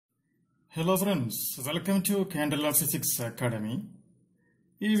Hello friends, welcome to CANDELA Physics Academy.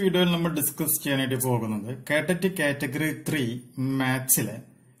 This video we will discuss KTET Category 3 Maths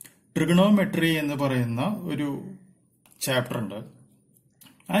trigonometry എന്ന് പറയുന്ന ഒരു chapter ഉണ്ട്.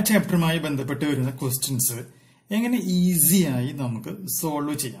 ആ ചാപ്റ്ററുമായി ബന്ധപ്പെട്ട് വരുന്ന ക്വസ്റ്റ്യൻസ് എങ്ങനെ ഈസിയായി നമുക്ക്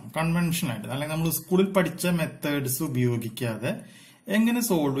സോൾവ് ചെയ്യാം, കൺവെൻഷൻ ആയിട്ട്, അല്ലെങ്കിൽ നമ്മൾ സ്കൂളിൽ പഠിച്ച മെത്തേഡ്സ് ഉപയോഗിക്കാതെ എങ്ങനെ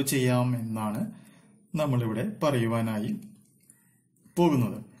സോൾവ് ചെയ്യാം എന്നാണ് നമ്മളിവിടെ പറയുവാനായി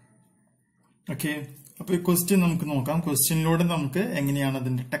പോകുന്നത്. ഓക്കെ, അപ്പൊ ഈ ക്വസ്റ്റ്യൻ നമുക്ക് നോക്കാം. ക്വസ്റ്റ്യനിലൂടെ നമുക്ക് എങ്ങനെയാണ്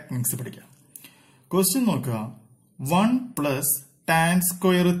അതിന്റെ ടെക്നിക്സ് പഠിക്കാം. ക്വസ്റ്റ്യൻ നോക്കുക. 1 plus tan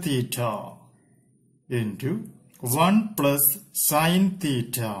square theta into 1 plus sine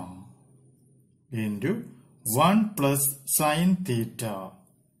theta into 1 plus sine theta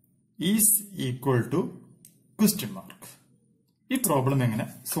is equal to question mark. ഈ പ്രോബ്ലം എങ്ങനെ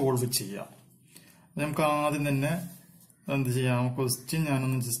സോൾവ് ചെയ്യാം? നമുക്ക് ആദ്യം തന്നെ എന്ത് ചെയ്യാം, ക്വസ്റ്റ്യൻ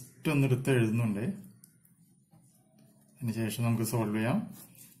ഞാനൊന്ന് ജസ്റ്റ് ഒന്നെടുത്ത് എഴുതുന്നുണ്ട്. അതിനുശേഷം നമുക്ക് സോൾവ് ചെയ്യാം.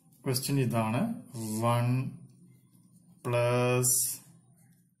 ക്വസ്റ്റ്യൻ ഇതാണ്. 1 plus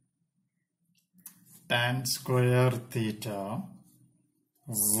tan square theta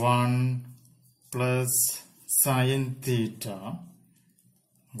 1 plus sine theta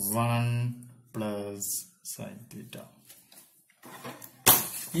 1 plus sine theta.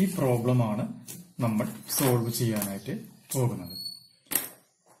 ഈ പ്രോബ്ലമാണ് നമ്മൾ സോൾവ് ചെയ്യാനായിട്ട് പോകുന്നത്.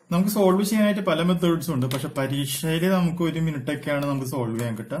 നമുക്ക് സോൾവ് ചെയ്യാനായിട്ട് പല മെത്തേഡ്സും ഉണ്ട്, പക്ഷെ പരീക്ഷയിൽ നമുക്ക് 1 മിനിറ്റൊക്കെയാണ് നമുക്ക് സോൾവ്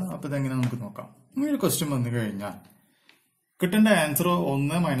ചെയ്യാൻ കിട്ടുക. അപ്പൊ ഇതെങ്ങനെ നമുക്ക് നോക്കാം. ഇങ്ങനെ ക്വസ്റ്റ്യൻ വന്നു കഴിഞ്ഞാൽ കിട്ടേണ്ട ആൻസർ 1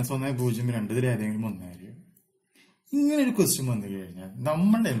 - 1 0 2 ഇതിൽ ഏതെങ്കിലും ഒന്നായിരിക്കും. ഇങ്ങനെ ഒരു ക്വസ്റ്റ്യൻ വന്നു കഴിഞ്ഞാൽ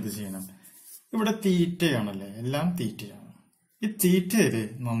നമ്മൾ എന്ത് ചെയ്യണം? ഇവിടെ തീറ്റയാണല്ലേ, എല്ലാം തീറ്റയാണ്. ഈ തീറ്റയില്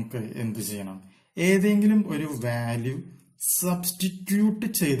നമുക്ക് എന്ത് ചെയ്യണം? ഏതെങ്കിലും ഒരു വാല്യൂ സബ്സ്റ്റിറ്റ്യൂട്ട്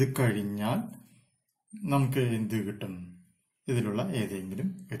ചെയ്ത് കഴിഞ്ഞാൽ നമുക്ക് എന്ത് കിട്ടും? ഇതിലുള്ള ഏതെങ്കിലും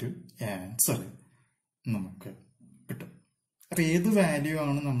ഒരു ആൻസർ നമുക്ക് കിട്ടും. അപ്പൊ ഏത് വാല്യൂ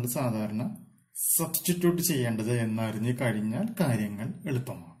ആണ് നമ്മൾ സാധാരണ സബ്സ്റ്റിറ്റ്യൂട്ട് ചെയ്യേണ്ടത് എന്നറിഞ്ഞു കഴിഞ്ഞാൽ കാര്യങ്ങൾ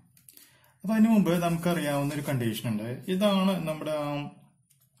എളുപ്പമാണ്. അപ്പൊ അതിനു മുമ്പ് നമുക്കറിയാവുന്ന ഒരു കണ്ടീഷൻ ഉണ്ട്. ഇതാണ് നമ്മുടെ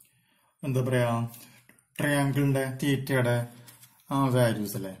എന്താ പറയാ ട്രയാങ്കിളിന്റെ തീറ്റയുടെ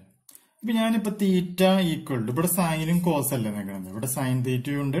വാല്യൂസ് അല്ലെ. ഇപ്പൊ ഞാനിപ്പോ തീറ്റ ഈക്വൽ ടു, ഇവിടെ സൈനും കോസ് അല്ലേ നിൽക്കുന്നത്, ഇവിടെ സൈൻ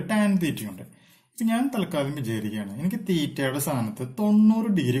തീറ്റയുണ്ട് ടാൻ തീറ്റയുണ്ട്. ഇപ്പൊ ഞാൻ തൽക്കാലം വിചാരിക്കുകയാണ്, എനിക്ക് തീറ്റയുടെ സ്ഥാനത്ത്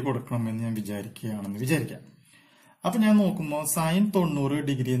 90 ഡിഗ്രി കൊടുക്കണമെന്ന് ഞാൻ വിചാരിക്കുകയാണെന്ന് വിചാരിക്കാം. അപ്പൊ ഞാൻ നോക്കുമ്പോൾ സൈൻ 90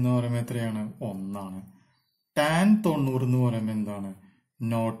 ഡിഗ്രി എന്ന് പറയുമ്പോൾ എത്രയാണ്? 1 ആണ്. ടാൻ 90 എന്ന് പറയുമ്പോൾ എന്താണ്?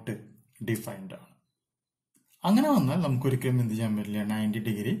 നോട്ട് ഡിഫൈൻഡ് ആണ്. അങ്ങനെ വന്നാൽ നമുക്ക് ഒരിക്കലും എന്ത് ചെയ്യാൻ പറ്റില്ല, 90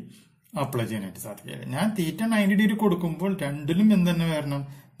 ഡിഗ്രി അപ്ലൈ ചെയ്യാനായിട്ട് സാധിക്കില്ല. ഞാൻ തീറ്റ 90 ഡിഗ്രി കൊടുക്കുമ്പോൾ രണ്ടിലും എന്തെന്നെ വരണം?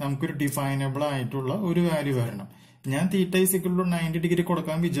 നമുക്കൊരു ഡിഫൈനബിൾ ആയിട്ടുള്ള ഒരു വാല്യൂ വരണം. ഞാൻ തീറ്റ ഈക്വൽ ടു 90 ഡിഗ്രി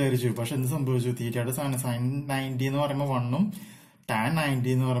കൊടുക്കാൻ വിചാരിച്ചു, പക്ഷെ എന്ത് സംഭവിച്ചു? തീറ്റയുടെ സാധനം സൈൻ 90 എന്ന് പറയുമ്പോൾ 1ഉം ടാൻ 90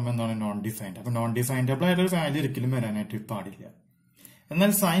 എന്ന് പറയുമ്പോൾ എന്താണ്? Non defined. അപ്പൊ നോൺ ഡിഫൈൻഡബിൾ ആയിട്ടൊരു വാല്യൂ ഒരിക്കലും വരാനായിട്ട് പാടില്ല.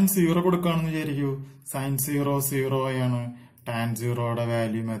 എന്നാൽ സൈൻ 0 കൊടുക്കുകയാണെന്ന് വിചാരിക്കൂ. സൈൻ 0 0 ആണ്. ടാൻ 0യുടെ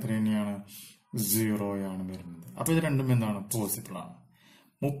വാല്യൂ എത്ര തന്നെയാണ്? 0 ആണ് വരുന്നത്. അപ്പൊ ഇത് രണ്ടും എന്താണ്? പോസിബിൾ ആണ്.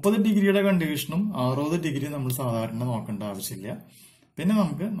 30 ഡിഗ്രിയുടെ കണ്ടീഷനും 60 ഡിഗ്രി നമ്മൾ സാധാരണ നോക്കേണ്ട ആവശ്യമില്ല. പിന്നെ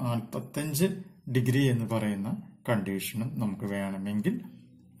നമുക്ക് 45 ഡിഗ്രി എന്ന് പറയുന്ന കണ്ടീഷനും നമുക്ക് വേണമെങ്കിൽ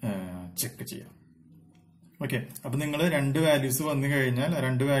ചെക്ക് ചെയ്യാം. ഓക്കെ, അപ്പൊ നിങ്ങൾ 2 വാല്യൂസ് വന്നു കഴിഞ്ഞാൽ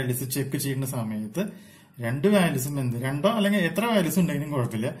 2 വാല്യൂസ് ചെക്ക് ചെയ്യുന്ന സമയത്ത് 2 വാല്യൂസും രണ്ടോ അല്ലെങ്കിൽ എത്ര വാല്യൂസ് ഉണ്ടെങ്കിലും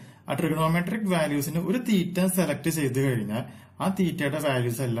കുഴപ്പമില്ല. ആ ട്രിഗണോമെട്രിക് വാല്യൂസിന് ഒരു തീറ്റ സെലക്ട് ചെയ്ത് കഴിഞ്ഞാൽ ആ തീറ്റയുടെ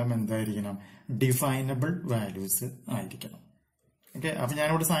വാല്യൂസ് എല്ലാം എന്തായിരിക്കണം? ഡിഫൈനബിൾ വാല്യൂസ് ആയിരിക്കണം. ഓക്കെ, അപ്പൊ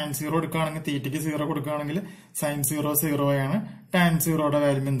ഞാനിവിടെ സൈൻ 0 എടുക്കുകയാണെങ്കിൽ, തീറ്റയ്ക്ക് 0 കൊടുക്കുകയാണെങ്കിൽ സൈൻ 0 0 ആണ്. ടാൻ 0യുടെ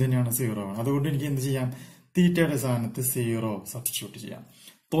വാല്യൂ എന്ത് തന്നെയാണ്? 0 ആണ്. അതുകൊണ്ട് എനിക്ക് എന്ത് ചെയ്യാം? തീറ്റയുടെ സ്ഥാനത്ത് 0 സബ്സ്റ്റിറ്റ്യൂട്ട് ചെയ്യാം.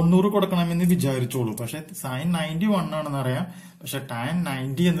 90 കൊടുക്കണമെന്ന് വിചാരിച്ചോളൂ, പക്ഷെ സൈൻ 91 ആണെന്ന് അറിയാം. പക്ഷെ ടാൻ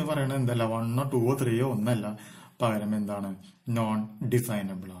 90 എന്ന് പറയുന്നത് എന്തല്ല, 1 2 3 ഒന്നല്ല, പകരം എന്താണ്? നോൺ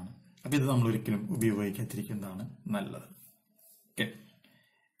ഡിഫൈനബിൾ ആണ്. അപ്പൊ ഇത് നമ്മൾ ഒരിക്കലും ഉപയോഗിക്കാതിരിക്കുന്നതാണ് നല്ലത്. ഓക്കെ,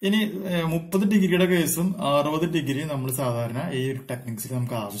 ഇനി 30 ഡിഗ്രിയുടെ കേസും 60 ഡിഗ്രി നമ്മൾ സാധാരണ ഈ ഒരു ടെക്നിക്സിൽ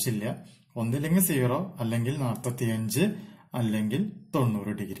നമുക്ക് ആവശ്യമില്ല. ഒന്നില്ലെങ്കിൽ 0, അല്ലെങ്കിൽ 45, അല്ലെങ്കിൽ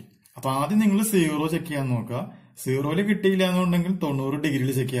 90 ഡിഗ്രി. അപ്പൊ ആദ്യം നിങ്ങൾ 0 ചെക്ക് ചെയ്യാൻ നോക്കുക. 0 കിട്ടിയില്ല എന്നുണ്ടെങ്കിൽ 90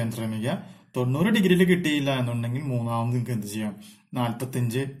 ഡിഗ്രിയിൽ ചെക്ക് ചെയ്യാൻ ശ്രമിക്കുക. 90 ഡിഗ്രിയിൽ കിട്ടിയില്ല എന്നുണ്ടെങ്കിൽ മൂന്നാമത് നിങ്ങൾക്ക് എന്ത് ചെയ്യാം?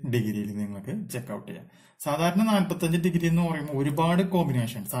 45 ഡിഗ്രിയിൽ നിങ്ങൾക്ക് ചെക്ക് ഔട്ട് ചെയ്യാം. സാധാരണ 45 ഡിഗ്രി എന്ന് പറയുമ്പോൾ ഒരുപാട്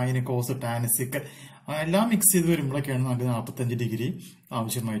കോമ്പിനേഷൻ, സൈന് കോസ് ടാൻ സിക്ക് എല്ലാം മിക്സ് ചെയ്ത് വരുമ്പോഴൊക്കെയാണ് നമുക്ക് 45 ഡിഗ്രി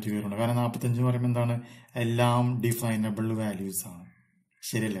ആവശ്യമായിട്ട് വരുന്നത്. കാരണം 45 എന്ന് പറയുമ്പോൾ എന്താണ്? എല്ലാം ഡിഫൈനബിൾ വാല്യൂസ് ആണ്.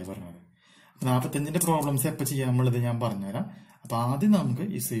 ശരിയല്ലേ പറഞ്ഞത്? 45ന്റെ പ്രോബ്ലംസ് എപ്പോൾ ചെയ്യാമുള്ളത് ഞാൻ പറഞ്ഞുതരാം. അപ്പൊ ആദ്യം നമുക്ക്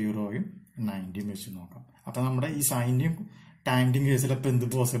ഈ 0യും 90യും വെച്ച് നോക്കാം. അപ്പൊ നമ്മുടെ ഈ സൈന്റെയും ടാന്റെയും കേസിൽ അപ്പൊ എന്ത്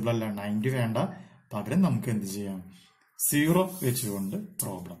പോസിബിൾ അല്ല, 90 വേണ്ട, പകരം നമുക്ക് എന്ത് ചെയ്യാം? 0 വെച്ചുകൊണ്ട്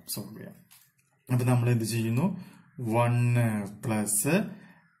പ്രോബ്ലം സോൾവ് ചെയ്യാം. അപ്പൊ നമ്മൾ എന്ത് ചെയ്യുന്നു? 1 plus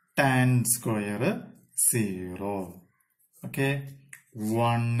tan square 0. Okay,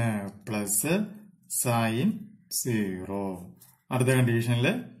 1 plus sine 0. അടുത്ത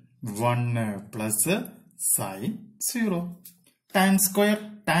കണ്ടീഷനില് 1 plus sine 0. Tan square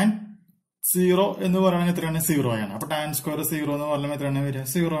tan 0 എന്ന് പറയുന്നത് എത്രയാണ്? 0 ആണ്. അപ്പൊ ടാൻ സ്ക്വയർ 0 എന്ന് പറയുമ്പോൾ എത്രയാണ് വരിക?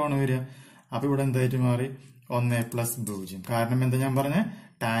 0 ആണ് വരിക. അപ്പൊ ഇവിടെ എന്തായിട്ട് മാറി? 1 പ്ലസ് 0. കാരണം എന്താ ഞാൻ പറഞ്ഞ?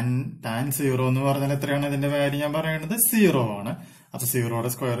 ടാൻ 0 എന്ന് പറഞ്ഞാൽ എത്രയാണ്? ഇതിന്റെ വാല്യൂ ഞാൻ പറയുന്നത് 0 ആണ്. അപ്പൊ 0യുടെ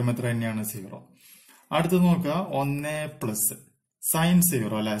സ്ക്വയറും എത്ര തന്നെയാണ്? 0. അടുത്ത് നോക്കുക, 1 പ്ലസ് സൈൻ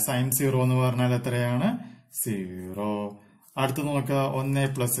 0 അല്ലെ? സൈൻ 0 എന്ന് പറഞ്ഞാൽ എത്രയാണ്? 0. അടുത്ത് നോക്കുക, 1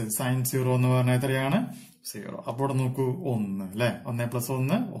 പ്ലസ് സൈൻ 0 എന്ന് പറഞ്ഞാൽ എത്രയാണ്? 0. അപ്പോൾ ഇവിടെ നോക്കൂ, 1 അല്ലെ? 1 പ്ലസ്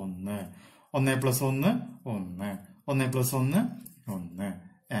 1 1, 1 പ്ലസ് 1 1, 1 പ്ലസ് 1 1.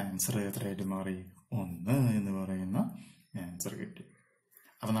 ആൻസർ എത്രയായിട്ട് മാറി? 1 എന്ന് പറയുന്ന ആൻസർ കിട്ടി.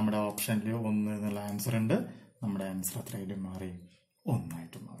 അപ്പൊ നമ്മുടെ ഓപ്ഷനിൽ 1 എന്നുള്ള ആൻസർ ഉണ്ട്. നമ്മുടെ ആൻസർ എത്രയായിട്ട് മാറി? 1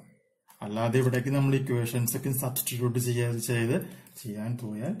 ആയിട്ട് മാറി. അല്ലാതെ ഇവിടേക്ക് നമ്മൾ ഇക്വേഷൻസ് ഒക്കെ സബ്സ്റ്റിറ്റ്യൂട്ട് ചെയ്യാൻ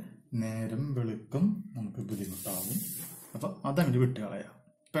പോയാൽ നേരം വെളുക്കും, നമുക്ക് ബുദ്ധിമുട്ടാവും. അപ്പൊ അതങ്ങോട്ട് വിട്ടുകളയാം.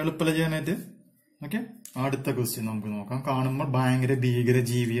 ഇപ്പൊ എളുപ്പമല്ല ചെയ്യാനായിട്ട്. ഓക്കെ, അടുത്ത ക്വസ്റ്റ്യൻ നമുക്ക് നോക്കാം. കാണുമ്പോൾ ഭയങ്കര ഭീകര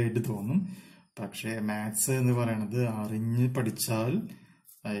ജീവിയായിട്ട് തോന്നും. പക്ഷെ മാത്സ് എന്ന് പറയുന്നത് അറിഞ്ഞ് പഠിച്ചാൽ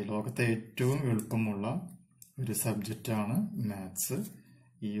ലോകത്തെ ഏറ്റവും എളുപ്പമുള്ള ഒരു സബ്ജക്റ്റ് ആണ് മാത്സ്.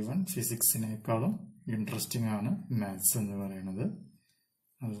 ഈവൻ ഫിസിക്സിനേക്കാളും ഇൻട്രസ്റ്റിംഗ് ആണ് മാത്സ് എന്ന് പറയുന്നത്.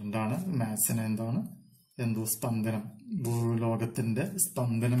 അതുകൊണ്ടാണ് മാത്സിനെ എന്തോ സ്പന്ദനം, ഭൂലോകത്തിന്റെ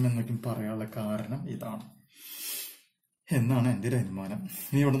സ്പന്ദനം എന്നൊക്കെ പറയാനുള്ള കാരണം ഇതാണ് എന്നാണ് എന്റെ ഒരു അനുമാനം.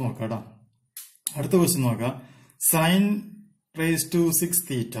 നീ ഇവിടെ നോക്കാടാ. അടുത്ത ക്വസ്റ്റ്യൻ നോക്കാം. Sign raise to 6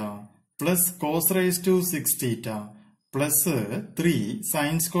 theta plus cos raise to 6 theta plus 3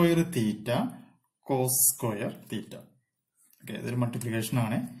 sine square theta cos square theta. Okay, ഇതൊരു മൾട്ടിപ്ലിക്കേഷൻ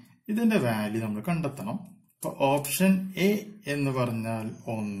ആണ്. ഇതിന്റെ വാല്യൂ നമ്മൾ കണ്ടെത്തണം. അപ്പൊ ഓപ്ഷൻ എ എന്ന് പറഞ്ഞാൽ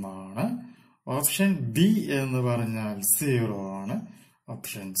 1 ആണ്. ഓപ്ഷൻ ബി എന്ന് പറഞ്ഞാൽ 0 ആണ്.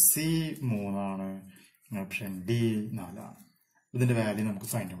 ഓപ്ഷൻ സി 3 ആണ്. ഓപ്ഷൻ ഡി 4 ആണ്. ഇതിന്റെ വാല്യൂ നമുക്ക്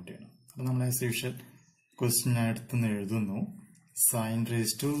ഫൈൻഡ് ഔട്ട് ചെയ്യണം. അപ്പൊ നമ്മൾ ആസ് യൂഷ്വൽ ക്വസ്റ്റ്യൻ എടുത്തുനിന്ന് എഴുതുന്നു. Sign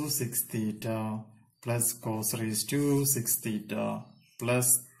raise to 6 theta plus cos raise to 6 theta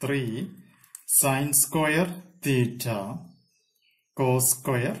plus 3 sine square theta cos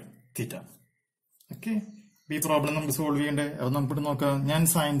square theta. Okay, ഈ പ്രോബ്ലം നമുക്ക് സോൾവ് ചെയ്യണ്ടേ? അത് നമുക്ക് നോക്കാം. ഞാൻ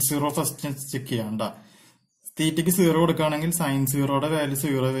സൈൻ 0 ഫസ്റ്റ് ചെക്ക് ചെയ്യാണ്ട. തീറ്റയ്ക്ക് 0 കൊടുക്കുകയാണെങ്കിൽ സൈൻ 0യുടെ വാല്യൂ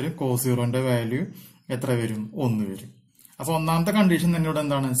 0 വരും. കോസ് 0ന്റെ വാല്യൂ എത്ര വരും? 1 വരും. അപ്പൊ ഒന്നാമത്തെ കണ്ടീഷൻ തന്നെ ഇവിടെ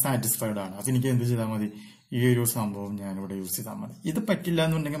എന്താണ്? സാറ്റിസ്ഫൈഡ് ആണ്. അപ്പൊ എനിക്ക് എന്ത് ചെയ്താൽ മതി? ഈ ഒരു സംഭവം ഞാനിവിടെ യൂസ് ചെയ്താൽ മതി. ഇത് പറ്റില്ല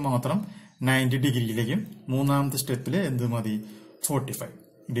എന്നുണ്ടെങ്കിൽ മാത്രം 90 ഡിഗ്രിയിലേക്കും മൂന്നാമത്തെ സ്റ്റെപ്പിൽ എന്ത് മതി? 45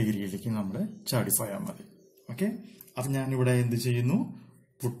 ഡിഗ്രിയിലേക്ക് നമ്മൾ ചാടിപ്പോയാൽ മതി. ഓക്കെ, അപ്പൊ ഞാനിവിടെ എന്ത് ചെയ്യുന്നു?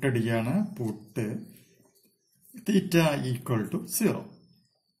 പുട്ടടിയാണ്. Puttu theta equal to 0.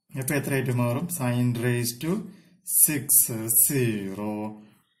 അപ്പൊ എത്രയായിട്ട് മാറും? Sign raise to 6 0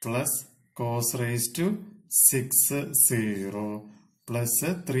 plus cos raise to 6 0 plus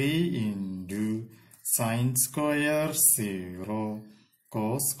 3 into sine square 0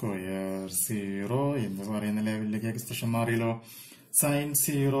 cos square 0 എന്ന് പറയുന്ന ലെവലിലേക്ക് എക്സ്പ്രഷൻ മാറിയല്ലോ. സൈൻ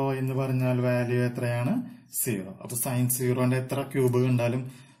 0 എന്ന് പറഞ്ഞാൽ വാല്യൂ എത്രയാണ്? 0. അപ്പൊ സൈൻ 0ന്റെ എത്ര ക്യൂബ് കണ്ടാലും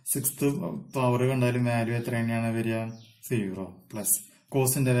 6th പവർ കണ്ടാലും വാല്യൂ എത്ര തന്നെയാണ് വരിക? 0 പ്ലസ്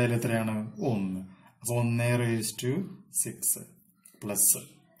കോസിന്റെ വാല്യൂ എത്രയാണ്? 1. അപ്പൊ 1 raise to 6 plus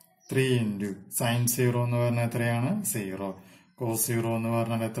 3 into sine 0 എന്ന് പറഞ്ഞാൽ എത്രയാണ്? 0. കോസ് 0 എന്ന്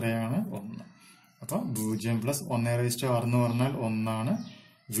പറഞ്ഞാൽ എത്രയാണ്? 1. അപ്പൊ 0 പ്ലസ് 1 റേസ് ടു 6 എന്ന് പറഞ്ഞാൽ 1 ആണ്.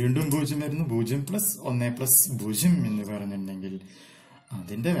 വീണ്ടും 0 വരുന്നു. 0 പ്ലസ് 1 പ്ലസ് 0 എന്ന് പറഞ്ഞിട്ടുണ്ടെങ്കിൽ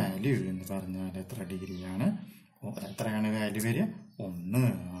അതിന്റെ വാല്യൂ എന്ന് പറഞ്ഞാൽ എത്ര ഡിഗ്രിയാണ്? എത്രയാണ് വാല്യൂ വരിക? 1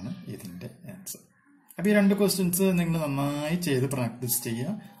 ആണ് ഇതിന്റെ ആൻസർ. അപ്പൊ ഈ 2 ക്വസ്റ്റ്യൻസ് നിങ്ങൾ നന്നായി ചെയ്ത് പ്രാക്ടീസ്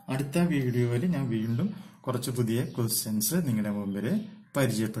ചെയ്യുക. അടുത്ത വീഡിയോയിൽ ഞാൻ വീണ്ടും കുറച്ച് പുതിയ ക്വസ്റ്റ്യൻസ് നിങ്ങളുടെ മുമ്പിൽ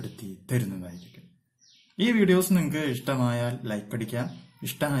പരിചയപ്പെടുത്തി തരുന്നതായിരിക്കും. ഈ വീഡിയോസ് നിങ്ങൾക്ക് ഇഷ്ടമായാൽ ലൈക്ക് അടിക്കാം.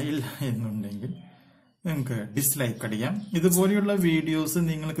 ഇഷ്ടമായില്ല എന്നുണ്ടെങ്കിൽ നിങ്ങൾക്ക് ഡിസ്ലൈക്ക് അടിക്കാം. ഇതുപോലെയുള്ള വീഡിയോസ്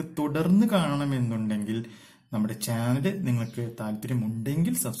നിങ്ങൾക്ക് തുടർന്ന് കാണണമെന്നുണ്ടെങ്കിൽ നമ്മുടെ ചാനൽ നിങ്ങൾക്ക്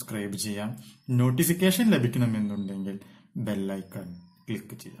താല്പര്യമുണ്ടെങ്കിൽ സബ്സ്ക്രൈബ് ചെയ്യാം. നോട്ടിഫിക്കേഷൻ ലഭിക്കണമെന്നുണ്ടെങ്കിൽ ബെല്ലൈക്കൺ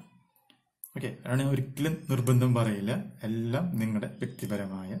ക്ലിക്ക് ചെയ്യാം. ഓക്കെ, ആണ് ഒരിക്കലും നിർബന്ധം പറയില്ല. എല്ലാം നിങ്ങളുടെ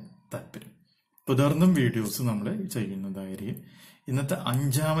വ്യക്തിപരമായ താല്പര്യം. തുടർന്നും വീഡിയോസ് നമ്മൾ ചെയ്യുന്നതായിരിക്കും. ഇന്നത്തെ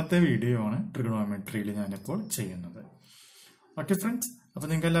 5ാമത്തെ വീഡിയോ ആണ് ട്രിഗണോമെട്രിയിൽ ഞാനിപ്പോൾ ചെയ്യുന്നത്. ഓക്കെ ഫ്രണ്ട്സ്, അപ്പൊ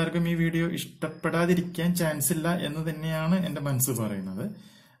നിങ്ങൾക്ക് എല്ലാവർക്കും ഈ വീഡിയോ ഇഷ്ടപ്പെടാതിരിക്കാൻ ചാൻസ് ഇല്ല എന്ന് തന്നെയാണ് എന്റെ മനസ്സ് പറയുന്നത്.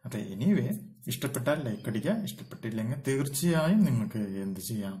 അപ്പൊ എനിവേ, ഇഷ്ടപ്പെട്ടാൽ ലൈക്ക് അടിക്കുക. ഇഷ്ടപ്പെട്ടില്ലെങ്കിൽ തീർച്ചയായും നിങ്ങൾക്ക് എന്ത്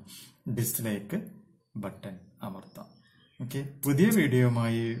ചെയ്യാം? Dislike button അമർത്താം. ഓക്കെ, പുതിയ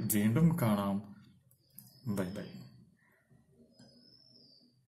വീഡിയോയുമായി വീണ്ടും കാണാം. Bye bye.